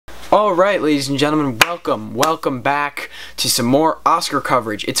Alright, ladies and gentlemen, welcome back to some more Oscar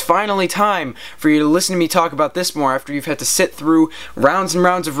coverage. It's finally time for you to listen to me talk about this more after you've had to sit through rounds and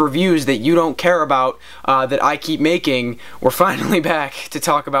rounds of reviews that you don't care about, that I keep making. We're finally back to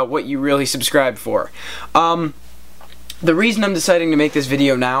talk about what you really subscribed for. The reason I'm deciding to make this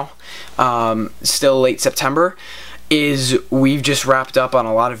video now, still late September, is we've just wrapped up on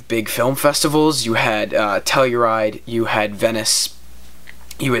a lot of big film festivals. You had Telluride, you had Venice,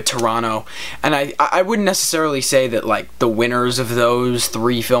 you had Toronto, and I wouldn't necessarily say that like the winners of those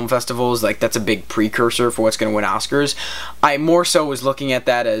three film festivals, like that's a big precursor for what's going to win Oscars. I more so was looking at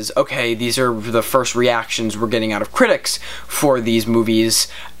that as, okay, these are the first reactions we're getting out of critics for these movies,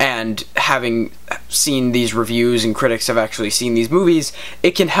 and having seen these reviews and critics have actually seen these movies,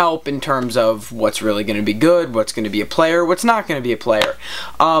 it can help in terms of what's really going to be good, what's going to be a player, what's not going to be a player.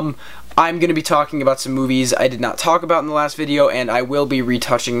 I'm going to be talking about some movies I did not talk about in the last video, and I will be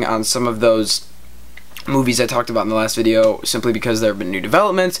retouching on some of those movies I talked about in the last video simply because there have been new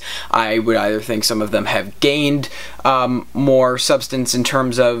developments. I would either think some of them have gained more substance in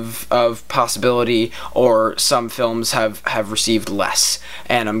terms of possibility, or some films have received less,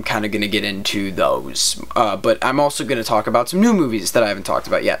 and I'm kind of going to get into those. But I'm also going to talk about some new movies that I haven't talked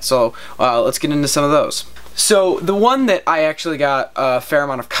about yet, so let's get into some of those. So, the one that I actually got a fair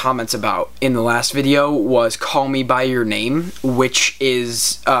amount of comments about in the last video was Call Me By Your Name, which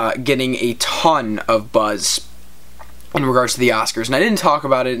is getting a ton of buzz in regards to the Oscars. And I didn't talk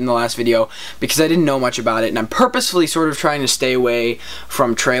about it in the last video because I didn't know much about it, and I'm purposefully sort of trying to stay away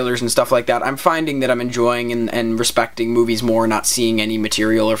from trailers and stuff like that. I'm finding that I'm enjoying and respecting movies more, not seeing any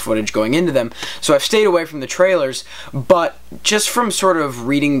material or footage going into them. So I've stayed away from the trailers, but just from sort of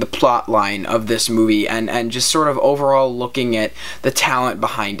reading the plot line of this movie and just sort of overall looking at the talent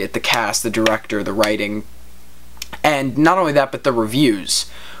behind it, the cast, the director, the writing, and not only that, but the reviews,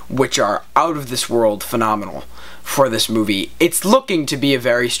 which are out of this world phenomenal for this movie. It's looking to be a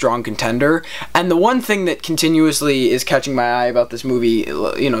very strong contender, and the one thing that continuously is catching my eye about this movie,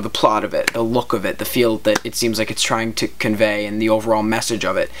 you know, the plot of it, the look of it, the feel that it seems like it's trying to convey, and the overall message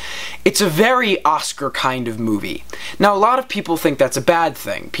of it. It's a very Oscar kind of movie. Now, a lot of people think that's a bad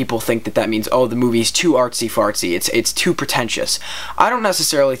thing. People think that that means, oh, the movie's too artsy-fartsy, it's too pretentious. I don't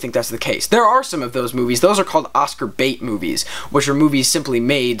necessarily think that's the case. There are some of those movies. Those are called Oscar bait movies, which are movies simply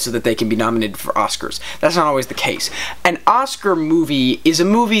made so that they can be nominated for Oscars. That's not always the case. An Oscar movie is a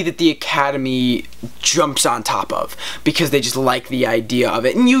movie that the Academy jumps on top of because they just like the idea of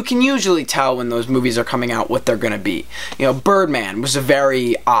it, and you can usually tell when those movies are coming out what they're gonna be. You know, Birdman was a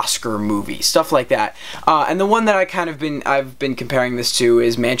very Oscar movie, stuff like that. And the one that I've been comparing this to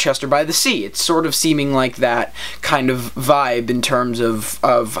is Manchester by the Sea. It's sort of seeming like that kind of vibe in terms of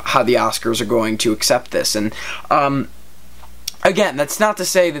how the Oscars are going to accept this, and again, that's not to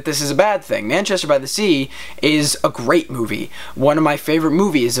say that this is a bad thing. Manchester by the Sea is a great movie. One of my favorite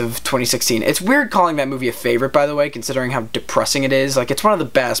movies of 2016. It's weird calling that movie a favorite, by the way, considering how depressing it is. Like, it's one of the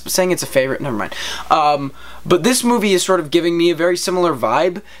best, but saying it's a favorite, never mind. But this movie is sort of giving me a very similar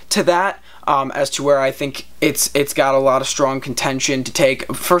vibe to that, as to where I think it's got a lot of strong contention to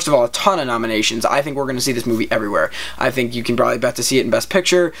take, first of all, a ton of nominations. I think we're going to see this movie everywhere. I think you can probably bet to see it in Best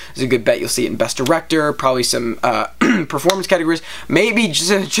Picture. There's a good bet you'll see it in Best Director, probably some performance categories. Maybe,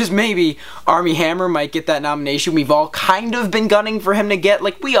 just maybe, Armie Hammer might get that nomination. We've all kind of been gunning for him to get.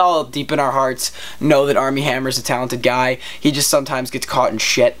 Like, we all, deep in our hearts, know that Armie Hammer's a talented guy. He just sometimes gets caught in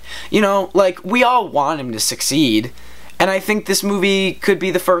shit. You know, like, we all want him to succeed. And I think this movie could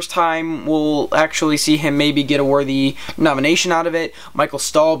be the first time we'll actually see him maybe get a worthy nomination out of it. Michael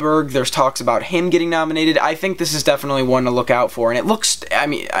Stuhlbarg, there's talks about him getting nominated. I think this is definitely one to look out for. And it looks, I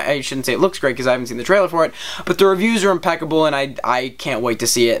mean, I shouldn't say it looks great because I haven't seen the trailer for it, but the reviews are impeccable, and I can't wait to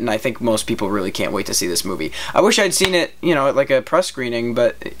see it, and I think most people really can't wait to see this movie. I wish I'd seen it, you know, at like a press screening,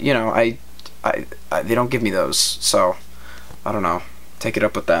 but, you know, they don't give me those, so I don't know. Take it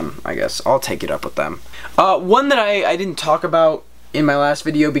up with them, I guess. I'll take it up with them. One that I didn't talk about in my last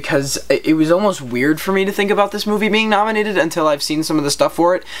video because it was almost weird for me to think about this movie being nominated until I've seen some of the stuff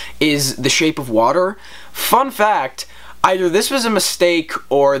for it, is The Shape of Water. Fun fact, either this was a mistake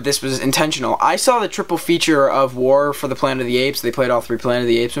or this was intentional. I saw the triple feature of War for the Planet of the Apes. They played all three Planet of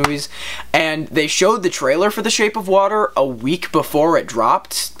the Apes movies, and they showed the trailer for The Shape of Water a week before it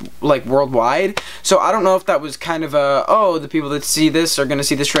dropped, like worldwide. So I don't know if that was kind of a, oh, the people that see this are going to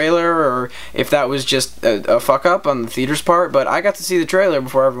see this trailer, or if that was just a fuck up on the theater's part, but I got to see the trailer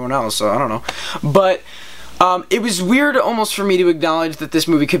before everyone else, so I don't know. But It was weird almost for me to acknowledge that this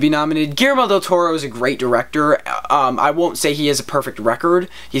movie could be nominated. Guillermo del Toro is a great director. I won't say he has a perfect record.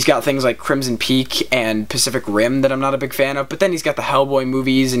 He's got things like Crimson Peak and Pacific Rim that I'm not a big fan of, but then he's got the Hellboy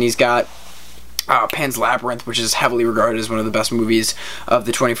movies, and he's got Pan's Labyrinth, which is heavily regarded as one of the best movies of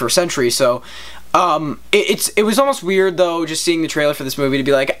the 21st century. So it was almost weird, though, just seeing the trailer for this movie to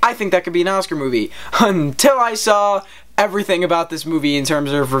be like, I think that could be an Oscar movie, until I saw everything about this movie in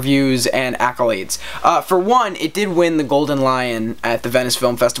terms of reviews and accolades. For one, it did win the Golden Lion at the Venice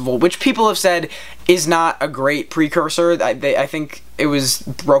Film Festival, which people have said is not a great precursor. I think it was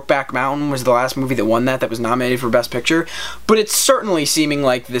Brokeback Mountain was the last movie that won that was nominated for Best Picture, but it's certainly seeming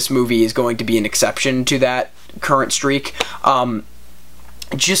like this movie is going to be an exception to that current streak.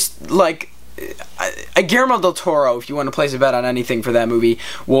 Just like Guillermo del Toro, if you want to place a bet on anything for that movie,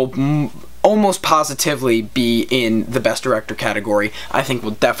 will almost positively be in the Best Director category. I think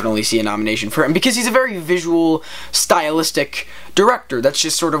we'll definitely see a nomination for him because he's a very visual, stylistic director. That's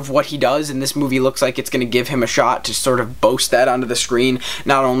just sort of what he does, and this movie looks like it's going to give him a shot to sort of boast that onto the screen,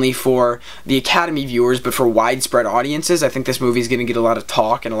 not only for the Academy viewers, but for widespread audiences. I think this movie is going to get a lot of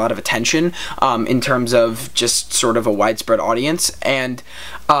talk and a lot of attention in terms of just sort of a widespread audience, and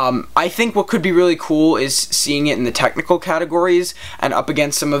I think what could be really cool is seeing it in the technical categories and up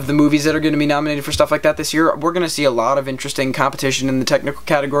against some of the movies that are going to be nominated for stuff like that this year. We're going to see a lot of interesting competition in the technical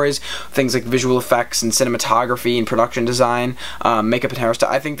categories, things like visual effects and cinematography and production design, makeup and hairstyle.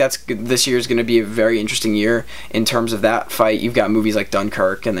 I think this year is going to be a very interesting year in terms of that fight. You've got movies like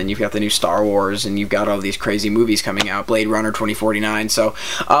Dunkirk, and then you've got the new Star Wars, and you've got all these crazy movies coming out, Blade Runner 2049. So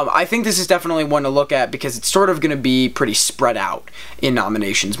I think this is definitely one to look at because it's sort of going to be pretty spread out in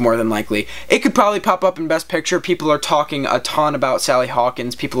nominations, more than likely. It could probably pop up in Best Picture. People are talking a ton about Sally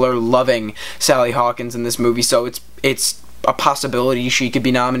Hawkins. People are loving Sally Hawkins in this movie, so it's a possibility she could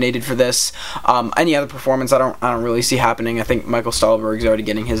be nominated for this. Any other performance I don't really see happening. I think Michael Stahlberg's already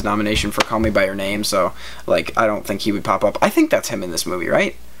getting his nomination for Call Me by Your Name, so like I don't think he would pop up. I think that's him in this movie,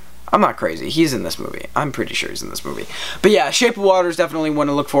 right? I'm not crazy. He's in this movie. I'm pretty sure he's in this movie. But yeah, Shape of Water is definitely one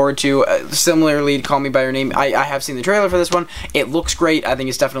to look forward to. Similarly to Call Me by Your Name, I have seen the trailer for this one. It looks great. I think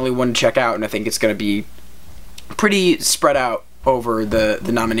it's definitely one to check out, and I think it's going to be pretty spread out over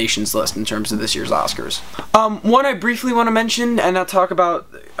the nominations list in terms of this year's Oscars. One I briefly want to mention and not talk about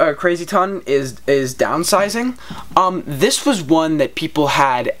a crazy ton is Downsizing. This was one that people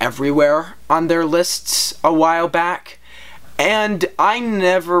had everywhere on their lists a while back, and I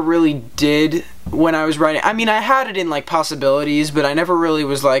never really did when I was writing. I mean, I had it in like possibilities, but I never really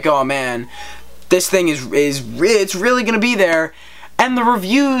was like, oh man, this thing it's really gonna be there. And the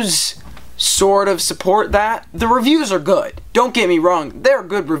reviews sort of support that. The reviews are good. Don't get me wrong, they're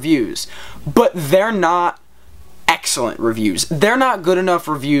good reviews, but they're not excellent reviews. They're not good enough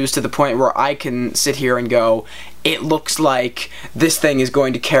reviews to the point where I can sit here and go, it looks like this thing is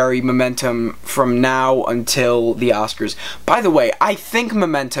going to carry momentum from now until the Oscars. By the way, I think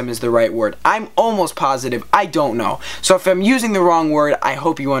momentum is the right word. I'm almost positive. I don't know. So if I'm using the wrong word, I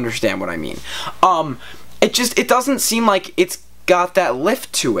hope you understand what I mean. It doesn't seem like it's got that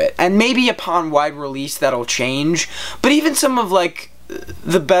lift to it, and maybe upon wide release that'll change, but even some of like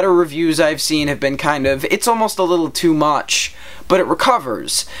the better reviews I've seen have been kind of, it's almost a little too much, but it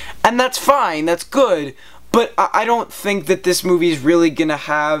recovers, and that's fine, that's good, but I don't think that this movie is really gonna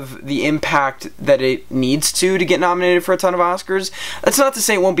have the impact that it needs to get nominated for a ton of Oscars. That's not to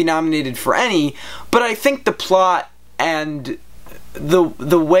say it won't be nominated for any, but I think the plot and the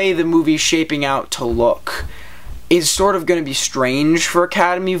way the movie's shaping out to look is sort of going to be strange for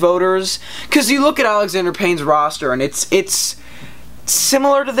Academy voters, because you look at Alexander Payne's roster and it's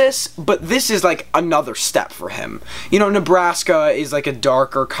similar to this, but this is like another step for him. You know, Nebraska is like a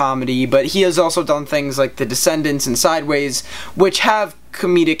darker comedy, but he has also done things like The Descendants and Sideways, which have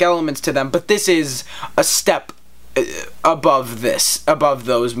comedic elements to them, but this is a step above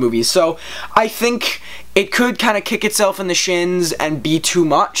those movies. So I think it could kind of kick itself in the shins and be too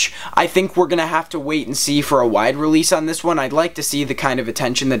much. I think we're gonna have to wait and see for a wide release on this one. I'd like to see the kind of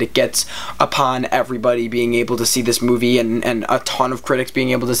attention that it gets upon everybody being able to see this movie, and a ton of critics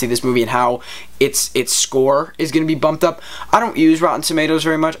being able to see this movie, and how its score is gonna be bumped up. I don't use Rotten Tomatoes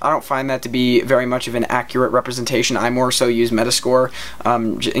very much. I don't find that to be very much of an accurate representation. I more so use Metascore,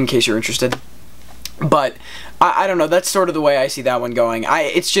 in case you're interested. But I don't know, that's sort of the way I see that one going.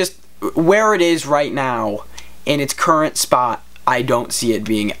 It's just where it is right now in its current spot, I don't see it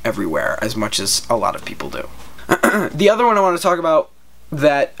being everywhere as much as a lot of people do. The other one I want to talk about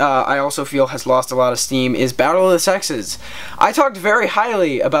that I also feel has lost a lot of steam is Battle of the Sexes. I talked very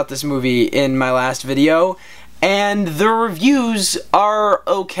highly about this movie in my last video, and the reviews are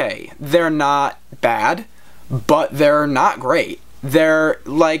okay. They're not bad. but they're not great. They're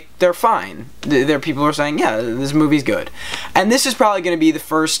fine. There are people who are saying, yeah, this movie's good. And this is probably going to be the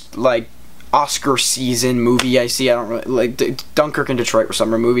first, like, Oscar season movie I see. I don't really like Dunkirk and Detroit were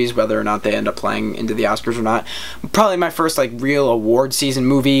summer movies, whether or not they end up playing into the Oscars or not. Probably my first like real award season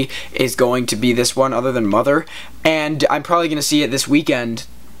movie is going to be this one, other than Mother, and I'm probably going to see it this weekend.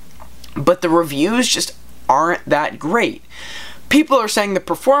 But the reviews just aren't that great. People are saying the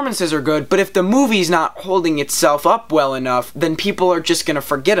performances are good, but if the movie's not holding itself up well enough, then people are just going to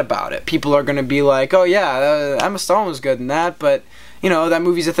forget about it. People are going to be like, oh yeah, Emma Stone was good in that, but you know, that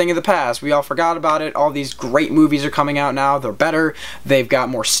movie's a thing of the past. We all forgot about it. All these great movies are coming out now. They're better. They've got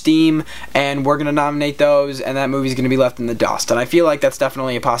more steam, and we're going to nominate those, and that movie's going to be left in the dust. And I feel like that's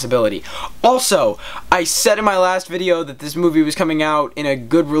definitely a possibility. Also, I said in my last video that this movie was coming out in a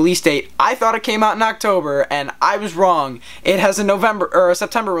good release date. I thought it came out in October, and I was wrong. It has a November or a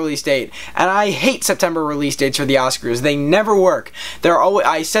September release date, and I hate September release dates for the Oscars. They never work.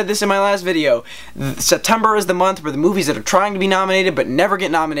 I said this in my last video. September is the month where the movies that are trying to be nominated but never get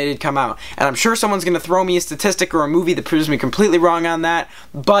nominated come out. And I'm sure someone's going to throw me a statistic or a movie that proves me completely wrong on that,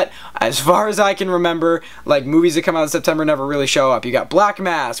 but as far as I can remember, like, movies that come out in September never really show up. You got Black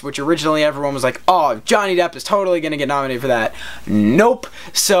Mass, which originally everyone was like, oh, Johnny Depp is totally going to get nominated for that. Nope.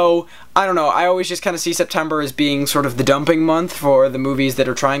 So, I don't know, I always just kind of see September as being sort of the dumping month for the movies that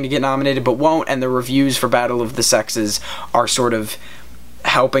are trying to get nominated but won't, and the reviews for Battle of the Sexes are sort of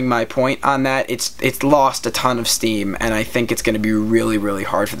helping my point on that. It's lost a ton of steam, and I think it's going to be really, really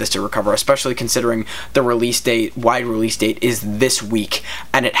hard for this to recover, especially considering the release date, wide release date, is this week,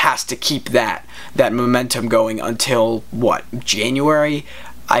 and it has to keep that momentum going until, what, January?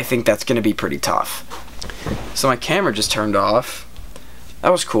 I think that's going to be pretty tough. So my camera just turned off.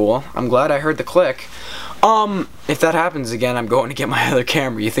 That was cool. I'm glad I heard the click. If that happens again, I'm going to get my other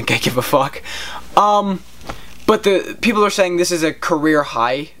camera. You think I give a fuck? But the people are saying this is a career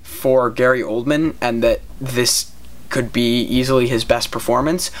high for Gary Oldman, and that this could be easily his best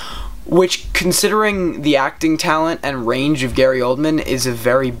performance, which, considering the acting talent and range of Gary Oldman, is a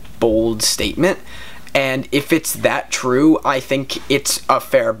very bold statement. And if it's that true, I think it's a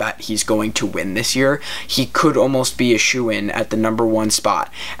fair bet he's going to win this year. He could almost be a shoo-in at the #1 spot.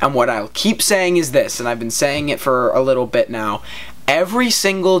 And what I'll keep saying is this, and I've been saying it for a little bit now, every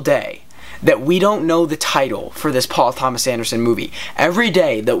single day that we don't know the title for this Paul Thomas Anderson movie, every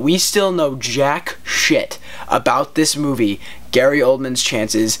day that we still know jack shit about this movie, Gary Oldman's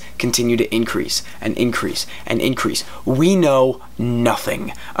chances continue to increase and increase and increase. We know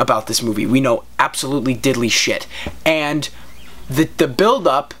nothing about this movie. We know absolutely diddly shit. And the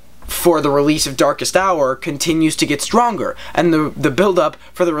build-up for the release of Darkest Hour continues to get stronger, and the build-up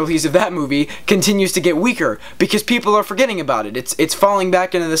for the release of that movie continues to get weaker, because people are forgetting about it. It's falling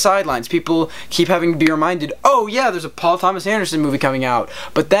back into the sidelines. People keep having to be reminded, oh yeah, there's a Paul Thomas Anderson movie coming out.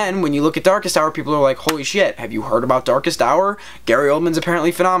 But then, when you look at Darkest Hour, people are like, holy shit, have you heard about Darkest Hour? Gary Oldman's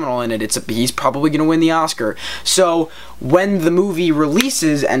apparently phenomenal in it. He's probably going to win the Oscar. So, when the movie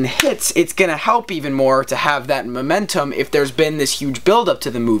releases and hits, it's going to help even more to have that momentum if there's been this huge build-up to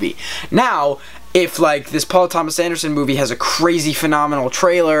the movie. Now, if, like, this Paul Thomas Anderson movie has a crazy phenomenal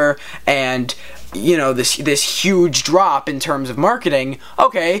trailer and, you know, this huge drop in terms of marketing,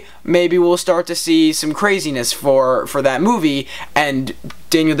 okay, maybe we'll start to see some craziness for that movie, and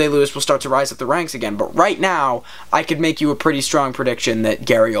Daniel Day-Lewis will start to rise up the ranks again. But right now, I could make you a pretty strong prediction that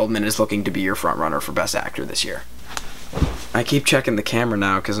Gary Oldman is looking to be your frontrunner for Best Actor this year. I keep checking the camera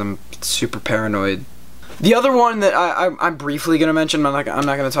now because I'm super paranoid. The other one that I'm briefly going to mention, I'm not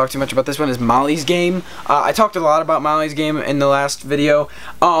going to talk too much about this one, is Molly's Game. I talked a lot about Molly's Game in the last video.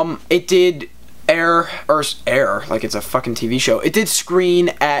 It did air, like it's a fucking TV show. It did screen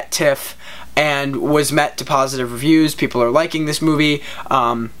at TIFF and was met to positive reviews. People are liking this movie.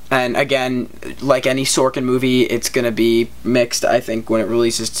 And again, like any Sorkin movie, it's going to be mixed, I think, when it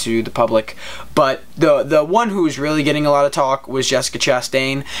releases to the public. But the one who's really getting a lot of talk was Jessica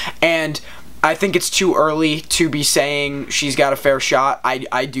Chastain, and I think it's too early to be saying she's got a fair shot.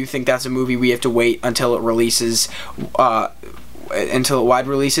 I do think that's a movie we have to wait until it releases, until it wide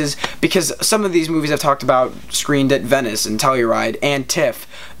releases, because some of these movies I've talked about screened at Venice and Telluride and TIFF.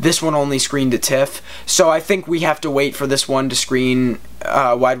 This one only screened at TIFF, so I think we have to wait for this one to screen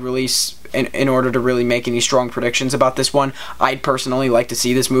wide release in order to really make any strong predictions about this one. I'd personally like to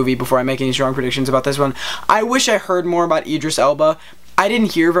see this movie before I make any strong predictions about this one. I wish I heard more about Idris Elba. I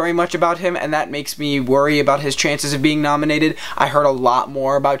didn't hear very much about him, and that makes me worry about his chances of being nominated. I heard a lot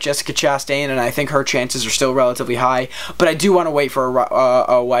more about Jessica Chastain, and I think her chances are still relatively high. But I do want to wait for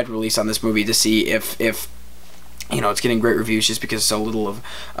a wide release on this movie to see if you know, it's getting great reviews just because so little of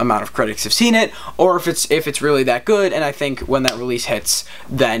amount of critics have seen it, or if it's really that good. And I think when that release hits,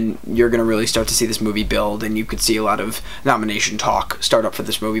 then you're gonna really start to see this movie build, and you could see a lot of nomination talk start up for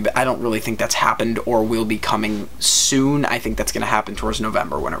this movie. But I don't really think that's happened or will be coming soon. I think that's gonna happen towards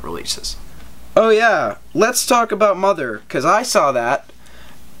November when it releases. Oh yeah, let's talk about Mother, because I saw that.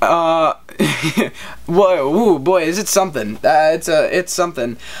 Whoa, ooh, boy, is it something. It's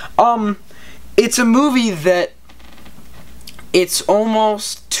something. It's a movie that it's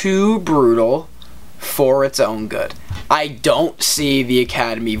almost too brutal for its own good. I don't see the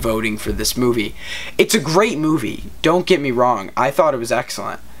Academy voting for this movie. It's a great movie, don't get me wrong. I thought it was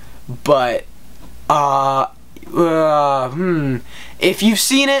excellent. But, if you've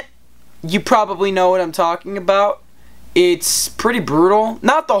seen it, you probably know what I'm talking about. It's pretty brutal.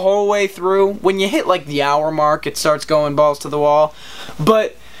 Not the whole way through. When you hit, like, the hour mark, it starts going balls to the wall.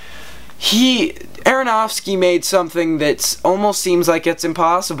 But Aronofsky made something that almost seems like it's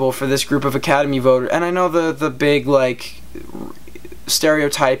impossible for this group of Academy voters. And I know the big, like,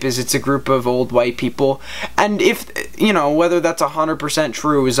 stereotype is it's a group of old white people. And if, you know, whether that's 100%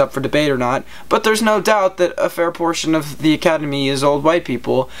 true is up for debate or not. But there's no doubt that a fair portion of the Academy is old white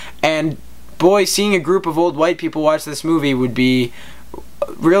people. And, boy, seeing a group of old white people watch this movie would be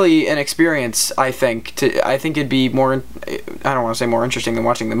really an experience, I think. I think it'd be more, I don't want to say more interesting than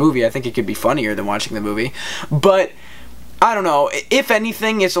watching the movie. I think it could be funnier than watching the movie. But, I don't know. If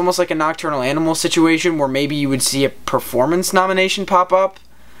anything, it's almost like a Nocturnal Animal situation where maybe you would see a performance nomination pop up.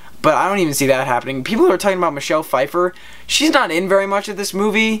 But I don't even see that happening. People are talking about Michelle Pfeiffer. She's not in very much of this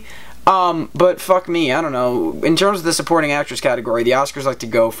movie. But fuck me, I don't know. In terms of the supporting actress category, the Oscars like to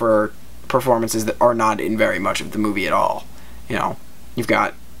go for performances that are not in very much of the movie at all. You know, you've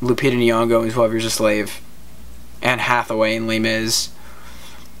got Lupita Nyong'o in 12 Years a Slave, Anne Hathaway in Les Mis.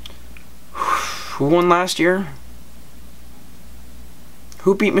 Who won last year?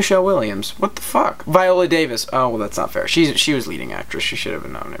 Who beat Michelle Williams? What the fuck? Viola Davis. Oh, well, that's not fair. She was leading actress. She should have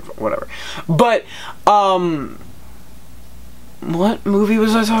been nominated for whatever. But, what movie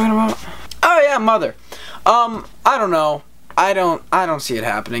was I talking about? Oh, yeah, Mother. I don't know. I don't see it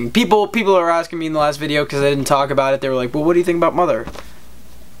happening. People are asking me in the last video because I didn't talk about it. They were like, well, what do you think about Mother?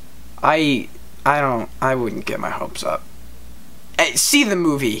 I wouldn't get my hopes up. See the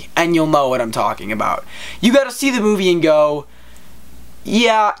movie and you'll know what I'm talking about. You gotta see the movie and go,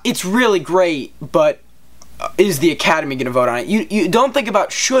 yeah, it's really great, but is the Academy gonna vote on it? You don't think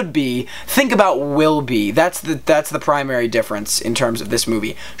about should be, think about will be. That's the primary difference in terms of this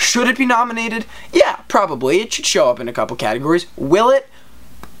movie. Should it be nominated? Yeah, probably. It should show up in a couple categories. Will it?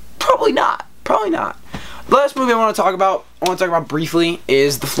 Probably not. Probably not. The last movie I want to talk about briefly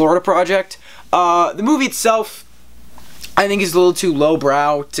is The Florida Project. The movie itself, I think, is a little too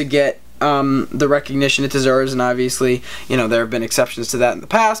lowbrow to get the recognition it deserves, and obviously, you know, there have been exceptions to that in the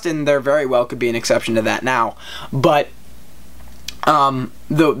past, and there very well could be an exception to that now. But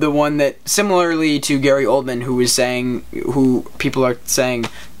the one that, similarly to Gary Oldman, who people are saying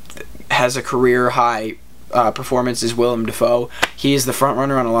has a career high performance, is Willem Dafoe. He is the front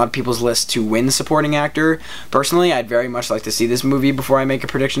runner on a lot of people's list to win supporting actor. Personally, I'd very much like to see this movie before I make a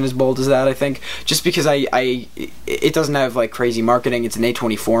prediction as bold as that, I think. Just because it doesn't have, like, crazy marketing. It's an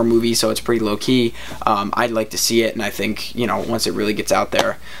A24 movie, so it's pretty low-key. I'd like to see it, and I think, you know, once it really gets out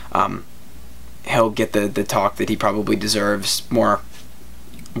there, he'll get the talk that he probably deserves, more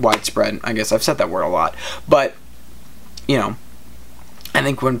widespread. I guess I've said that word a lot. But, you know, I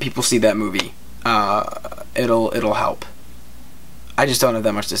think when people see that movie, it'll help. I just don't have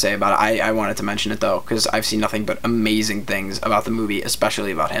that much to say about it. I wanted to mention it though, because I've seen nothing but amazing things about the movie,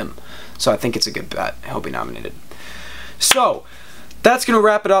 especially about him. So I think it's a good bet. He'll be nominated. So, that's going to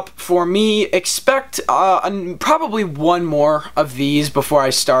wrap it up for me. Expect probably one more of these before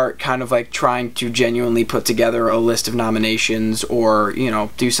I start kind of like trying to genuinely put together a list of nominations, or, you know,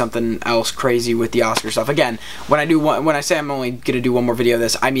 do something else crazy with the Oscar stuff. Again, when I say I'm only going to do one more video of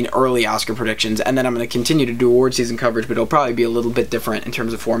this, I mean early Oscar predictions, and then I'm going to continue to do award season coverage, but it'll probably be a little bit different in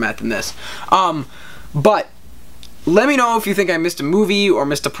terms of format than this. But let me know if you think I missed a movie or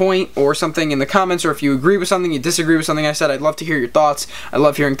missed a point or something in the comments, or if you agree with something, you disagree with something I said. I'd love to hear your thoughts. I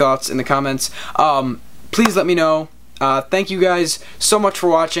love hearing thoughts in the comments. Please let me know. Thank you guys so much for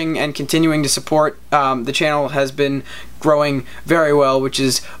watching and continuing to support. The channel has been growing very well, which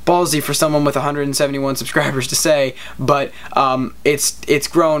is ballsy for someone with 171 subscribers to say, but it's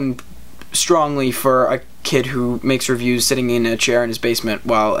grown strongly for kid who makes reviews sitting in a chair in his basement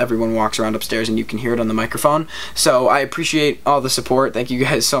while everyone walks around upstairs and you can hear it on the microphone. So I appreciate all the support. Thank you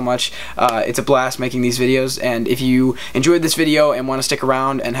guys so much. It's a blast making these videos, and if you enjoyed this video and want to stick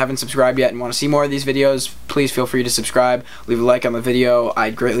around and haven't subscribed yet and want to see more of these videos, please feel free to subscribe. Leave a like on the video.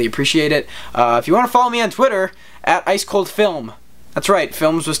 I'd greatly appreciate it. If you want to follow me on Twitter, at IceColdFilm. That's right,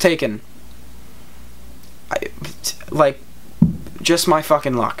 Films was taken. Just my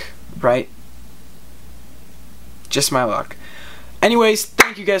fucking luck, right? Just my luck. Anyways,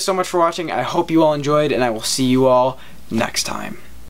 thank you guys so much for watching. I hope you all enjoyed, and I will see you all next time.